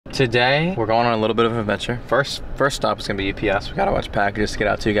Today, we're going on a little bit of an adventure. First stop is gonna be UPS. We gotta watch packages to get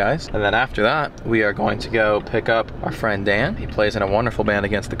out to you guys. And then after that, we are going to go pick up our friend Dan. He plays in a wonderful band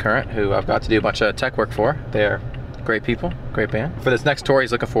Against the Current, who I've got to do a bunch of tech work for. They're great people, great band. For this next tour,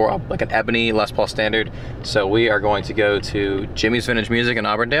 he's looking for like an ebony Les Paul Standard. So we are going to go to Jimmy's Vintage Music in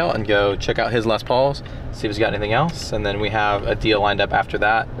Auburndale and go check out his Les Pauls, see if he's got anything else. And then we have a deal lined up after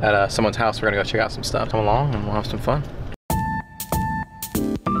that at someone's house. We're gonna go check out some stuff. Come along and we'll have some fun.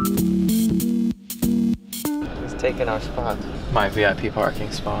 Taking our spot. My VIP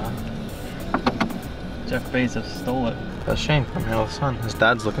parking spot. Jeff Bezos stole it. That's a shame. I'm here with his son. His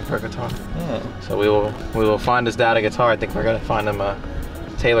dad's looking for a guitar. Oh. So we will find his dad a guitar. I think we're gonna find him a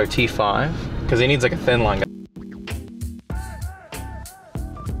Taylor T5 because he needs like a thin line.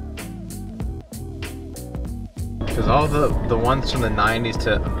 Because all the ones from the 90s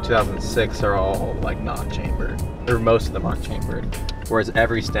to 2006 are all like non-chambered. Or most of them aren't chambered. Whereas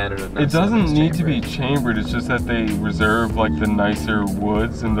every standard of it doesn't need to be chambered, it's just that they reserve like the nicer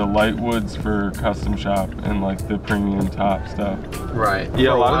woods and the light woods for custom shop and like the premium top stuff. Right.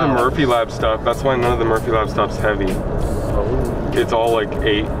 Yeah, a lot of the Murphy Lab stuff, that's why none of the Murphy Lab stuff's heavy. Oh. It's all like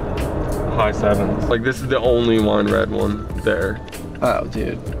 8, high 7s. Like this is the only wine red one there. Oh,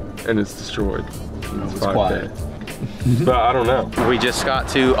 dude. And it's destroyed. It's quiet. But I don't know. We just got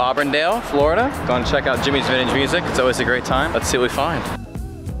to Auburndale, Florida. Going to check out Jimmy's Vintage Music. It's always a great time. Let's see what we find.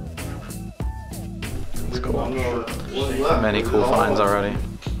 It's cool. Many cool finds already.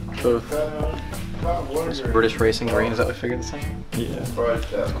 Both British Racing Greens that we figured the same. Yeah. That's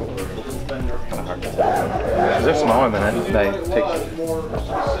cool. Because they're smaller than it. They take.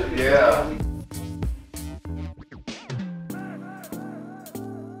 Yeah.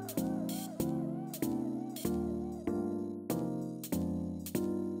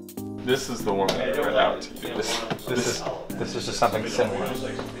 This is the one that I read out to you. This is just something similar.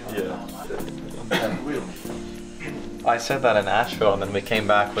 Yeah. I said that in Nashville, and then we came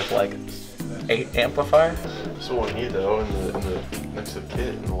back with like 8 amplifiers. That's what we need though in the next to the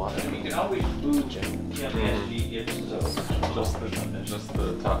kit and a lot. Just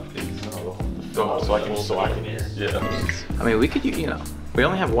the top piece. So I can hear. Yeah. I mean, we could, you know, we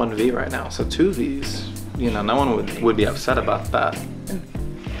only have 1 V right now, so 2 Vs. You know, no one would be upset about that.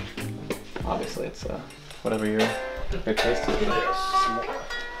 Obviously, it's whatever your taste is.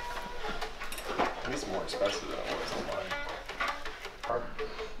 It's more expensive than it was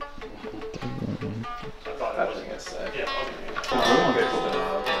to buy. That thing is sick.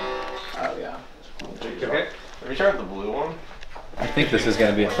 Oh yeah. Okay. Have you tried the blue one? I think this is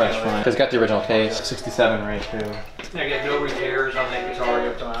going to be a fresh find. It's got the original case, 67 ratio. I get no repairs on that guitar. You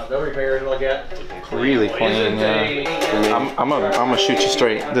have to have no repairs. Look at. Really clean. Yeah. I'm gonna shoot you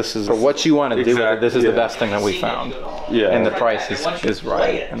straight. This is for what you want to do with it. This is the best thing that we found. Yeah. And the price is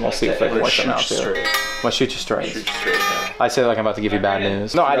right. And we'll see if they can work them out too. I'll shoot you straight. I say like I'm about to give you bad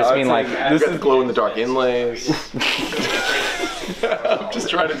news. No, I just mean like this is glow in the dark inlays. I'm just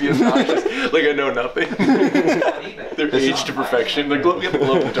trying to be obnoxious, like I know nothing. They're aged to perfection. They're glow in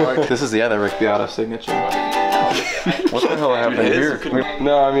the dark. This is the other Rick Beato signature. What the hell happened here?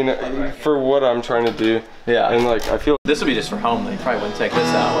 No, I mean, for what I'm trying to do. Yeah. And like, I feel this would be just for home. They probably wouldn't take this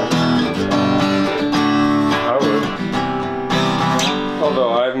out. I would.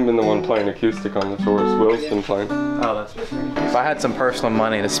 Although I haven't been the one playing acoustic on the tours. Will's been playing. Oh, that's different. If I had some personal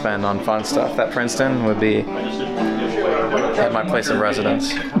money to spend on fun stuff, that Princeton would be at my place of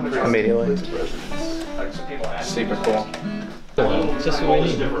residence immediately. Super cool. It's just what we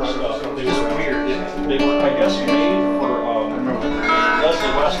need.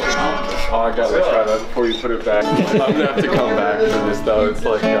 Oh, I gotta try that before you put it back. I'm gonna have to come back for this though. It's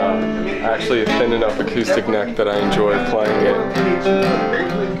like actually a thin enough acoustic neck that I enjoy playing it.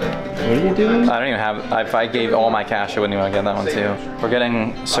 What are you doing? I don't even have, if I gave all my cash, I wouldn't even get that one too. We're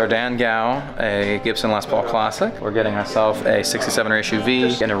getting Sardan Gow, a Gibson Les Paul Classic. We're getting ourselves a 67 ratio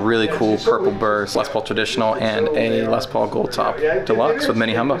V and a really cool purple burst Les Paul Traditional and a Les Paul Gold Top Deluxe with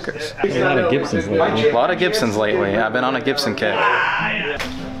mini humbuckers. A lot of Gibsons lately. A lot of Gibsons lately. I've been on a Gibson kick.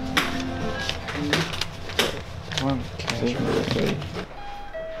 Okay.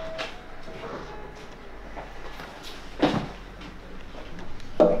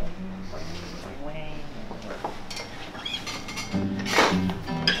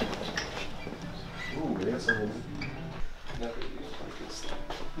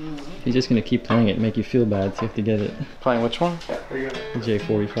 He's just gonna keep playing it, make you feel bad, so you have to get it. Playing which one? The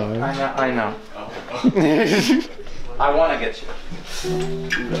J45. I know. I want to get you.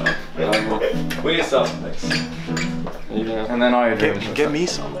 We need to sell some things. Yeah. And then all you're doing is Get me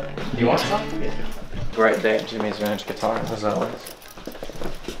some. You want some? Great day at Jimmy's Vintage Guitars, as always.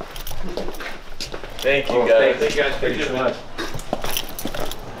 Thank you guys. Thank you guys. Thank you so much.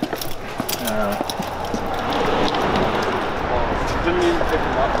 Didn't you pick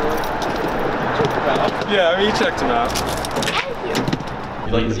him up really? Yeah, I mean, you checked him out.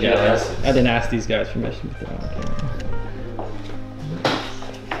 You like these guys? I didn't ask these guys permission before.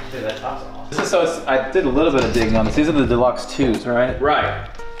 Dude, that top's awesome. This is I did a little bit of digging on this. These are the deluxe 2s, right? Right.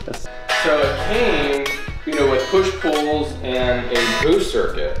 So it came, you know, with push pulls and a boost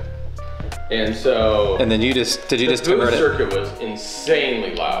circuit. And so And then did you just convert boost it? circuit was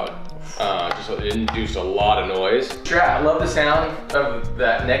insanely loud. Just it induced a lot of noise. Sure, I love the sound of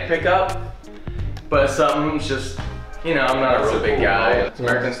that neck pickup, but something's just, you know, I'm not a real big guy.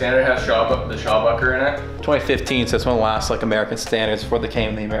 American Standard has the Shawbucker in it. 2015, so it's one of the last like American standards before they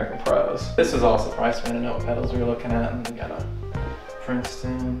came the American Pros. This is also surprised me to know what pedals we were looking at, and we got a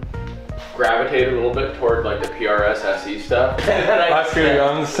Princeton. Gravitated a little bit toward like the PRS SE stuff. And I feel you,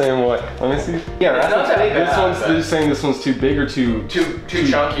 I'm the same way. Let me see. Yeah, It's not that bad, This one's, but they're saying this one's too big or too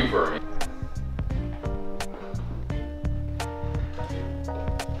chunky for me.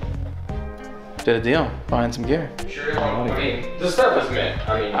 Did a deal, buying some gear. Sure, I mean, the stuff is mint.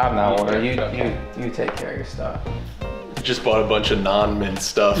 I mean, I'm not worried. You take care of your stuff. just bought a bunch of non-mint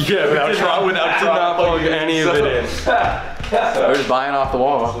stuff. Yeah, without not plug any of it in. We're just buying off the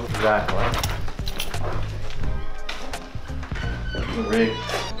wall. Exactly. Rig.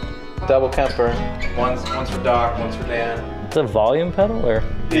 Double Kemper. One's for Doc, one's for Dan. It's a volume pedal or?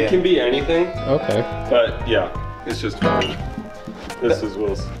 It can be anything, Okay. but yeah, it's just fine. This is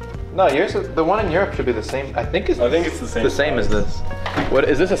Will's. No, yours. The one in Europe should be the same. I think it's I think it's the same. the same as this. What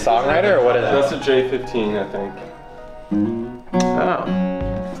is this? A songwriter or what is That's it? a J15, I think.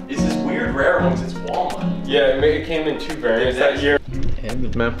 Oh. It's this weird rare ones. It's walnut. Yeah, it came in 2 variants that year.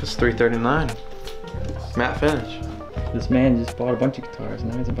 Memphis 339. Matte finish. This man just bought a bunch of guitars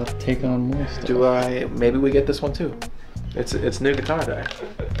and now he's about to take on more stuff. Maybe we get this one too. It's new guitar day.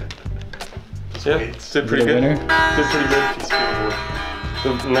 Yeah, did pretty the good. winner? Did pretty good.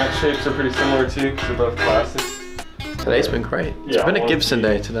 The neck shapes are pretty similar too, because they're both plastic. Today's been great. It's Yeah, been a one- Gibson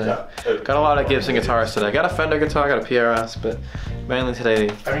day today. Yeah. Got a lot of Gibson guitars today. Got a Fender guitar, got a PRS, but mainly today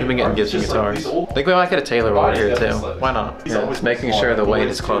we've been getting Gibson guitars. I think we might get a Taylor over here too. Why not? Yeah, it's making sure the weight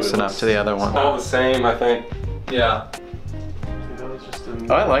is close enough to the other one. All the same, I think. Yeah.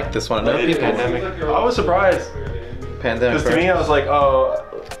 Oh, I like this one. I know people. I was surprised. Pandemic. Because to me, I was like, oh,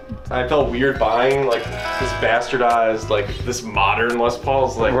 I felt weird buying like this bastardized, like this modern Les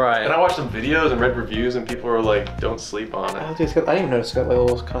Paul's, like. Right. And I watched some videos and read reviews, and people were like, "Don't sleep on it." I didn't even notice it's got like a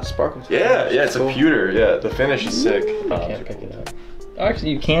little kind of sparkle. Yeah, it's a pewter. Yeah, the finish is sick. You can't pick it up.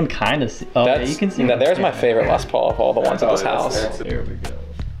 Actually, you can kind of see. Oh, yeah, you can see. There's my favorite Les Paul of all the ones at this house. There we go.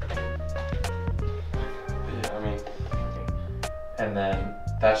 Yeah, I mean. And then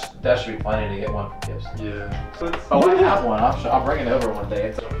that should be plenty to get one from Gibson. Yeah. Oh, I have one. I'll bring it over one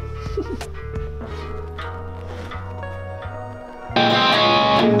day.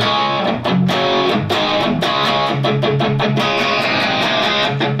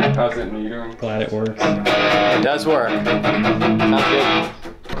 How's it metering? Glad it works. It does work. Sounds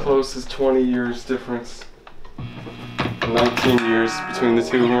good. Close as 20 years difference. 19 years between the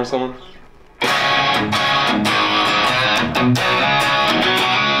two of them or something.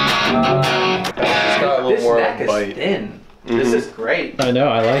 It's got a little more of a bite. thin. This is great. I know,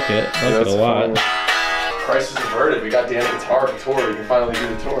 I like it. I like it a lot. Crisis averted. We got Dan a guitar for tour. We can finally do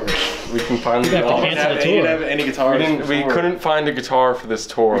the tour. We can finally You have to cancel the tour. any guitars. We couldn't find a guitar for this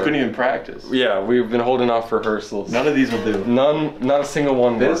tour. We couldn't even practice. Yeah, we've been holding off rehearsals. None of these will do. None, not a single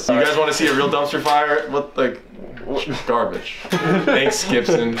one. This? You guys want to see a real dumpster fire? What garbage? Thanks,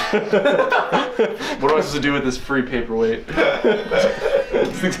 Gibson. What am I supposed to do with this free paperweight?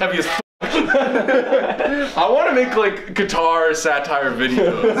 This thing's heavy as I want to make like guitar satire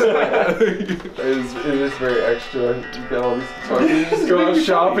videos. It is very extra. You got all these guitars. You just go out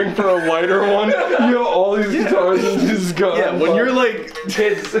shopping for a lighter one. You have all these guitars and just go. Yeah, when you're like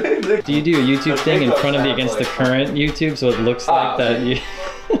kids. Do you do a YouTube thing in front of me against the current YouTube so it looks like that? You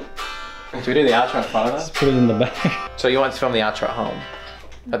Should we do the outro in front of us? just put it in the back. So you want to film the outro at home?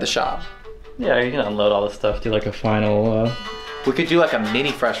 At the shop? Yeah, you can unload all the stuff. Do like a final. We could do like a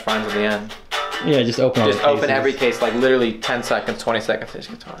mini Fresh Finds at the end. Yeah, just open all Just the cases. open every case, like literally 10 seconds, 20 seconds to his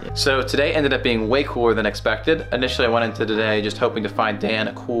guitar. So today ended up being way cooler than expected. Initially I went into today just hoping to find Dan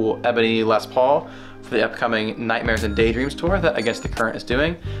a cool ebony Les Paul for the upcoming Nightmares and Daydreams tour that Against the Current is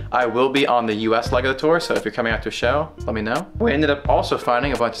doing. I will be on the US leg of the tour, so if you're coming out to a show, let me know. We ended up also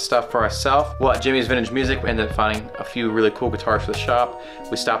finding a bunch of stuff for ourselves. Well, at Jimmy's Vintage Music, we ended up finding a few really cool guitars for the shop.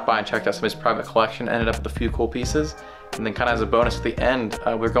 We stopped by and checked out some of his private collection, ended up with a few cool pieces. And then kind of as a bonus at the end,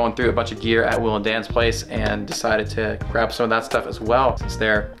 we're going through a bunch of gear at Will and Dan's place and decided to grab some of that stuff as well. Since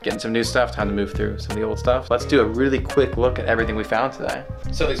they're getting some new stuff, time to move through some of the old stuff. Let's do a really quick look at everything we found today.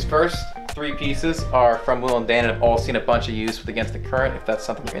 So these first 3 pieces are from Will and Dan and have all seen a bunch of use with Against the Current, if that's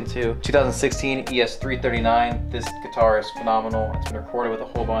something you're into. 2016 ES339. This guitar is phenomenal. It's been recorded with a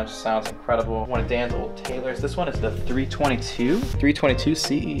whole bunch, sounds incredible. One of Dan's old Taylors. This one is the 322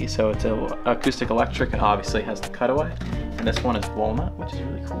 CE, so it's an acoustic electric and obviously has the cutaway. And this one is walnut, which is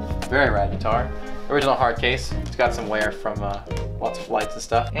really cool. Very rad guitar. Original hard case. It's got some wear from lots of lights and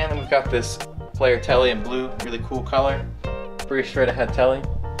stuff. And then we've got this player telly in blue, really cool color. Pretty straight ahead telly.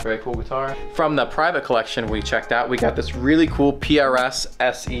 Very cool guitar. From the private collection we checked out, we got this really cool PRS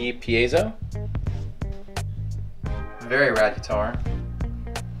SE piezo. Very rad guitar.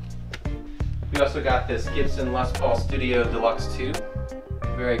 We also got this Gibson Les Paul Studio Deluxe 2.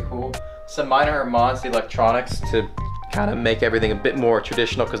 Very cool. Some minor mods to the electronics to kind of make everything a bit more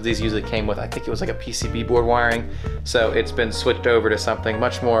traditional, because these usually came with, I think it was like a PCB board wiring. So it's been switched over to something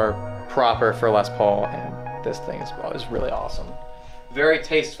much more proper for Les Paul, and this thing is really awesome. Very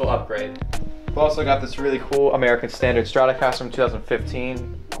tasteful upgrade. We've also got this really cool American Standard Stratocaster from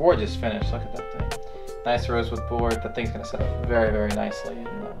 2015. Gorgeous finish, look at that thing. Nice rosewood board. That thing's gonna set up very, very nicely.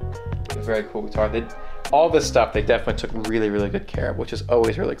 And, a very cool guitar. All this stuff they definitely took really, really good care of, which is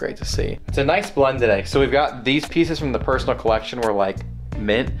always really great to see. It's a nice blend today. So we've got these pieces from the personal collection were like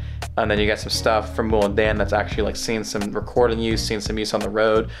mint, and then you got some stuff from Will and Dan that's actually like seen some recording use, seen some use on the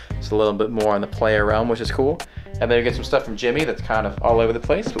road. It's a little bit more in the player realm, which is cool. And then you get some stuff from Jimmy that's kind of all over the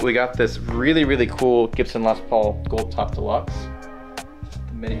place. But we got this really, really cool Gibson Les Paul Gold Top Deluxe.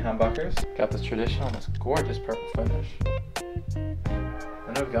 The mini humbuckers. Got this traditional, this gorgeous purple finish.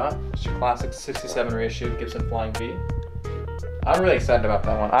 And we've got just a classic 67 reissue Gibson Flying V. I'm really excited about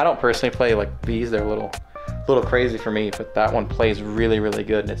that one. I don't personally play like Vs, they're a little crazy for me, but that one plays really, really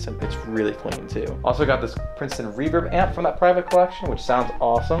good, and it's really clean too. Also got this Princeton reverb amp from that private collection, which sounds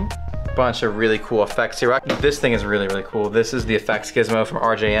awesome. Bunch of really cool effects here. This thing is really, really cool. This is the effects gizmo from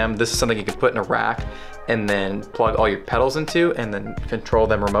RJM. This is something you can put in a rack and then plug all your pedals into and then control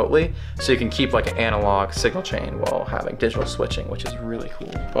them remotely. So you can keep like an analog signal chain while having digital switching, which is really cool.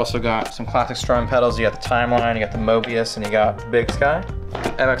 We've also got some classic strum pedals. You got the Timeline, you got the Mobius, and you got the Big Sky.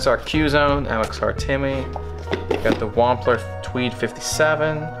 MXR Q-Zone, MXR Timmy. You got the Wampler Tweed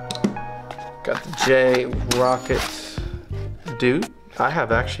 57. Got the J Rocket Dude. I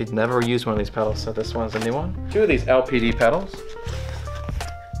have actually never used one of these pedals, so this one's a new one. 2 of these LPD pedals.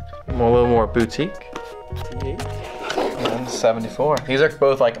 A little more boutique. And 74. These are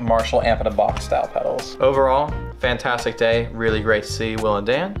both like Marshall amp in a box style pedals. Overall, fantastic day. Really great to see Will and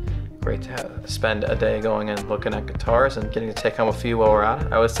Dan. Great to spend a day going and looking at guitars and getting to take home a few while we're at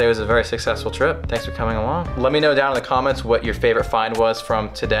it. I would say it was a very successful trip. Thanks for coming along. Let me know down in the comments what your favorite find was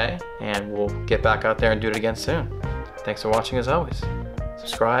from today, and we'll get back out there and do it again soon. Thanks for watching as always.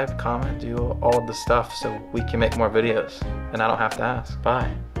 Subscribe, comment, do all of the stuff so we can make more videos and I don't have to ask.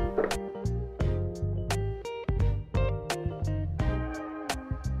 Bye.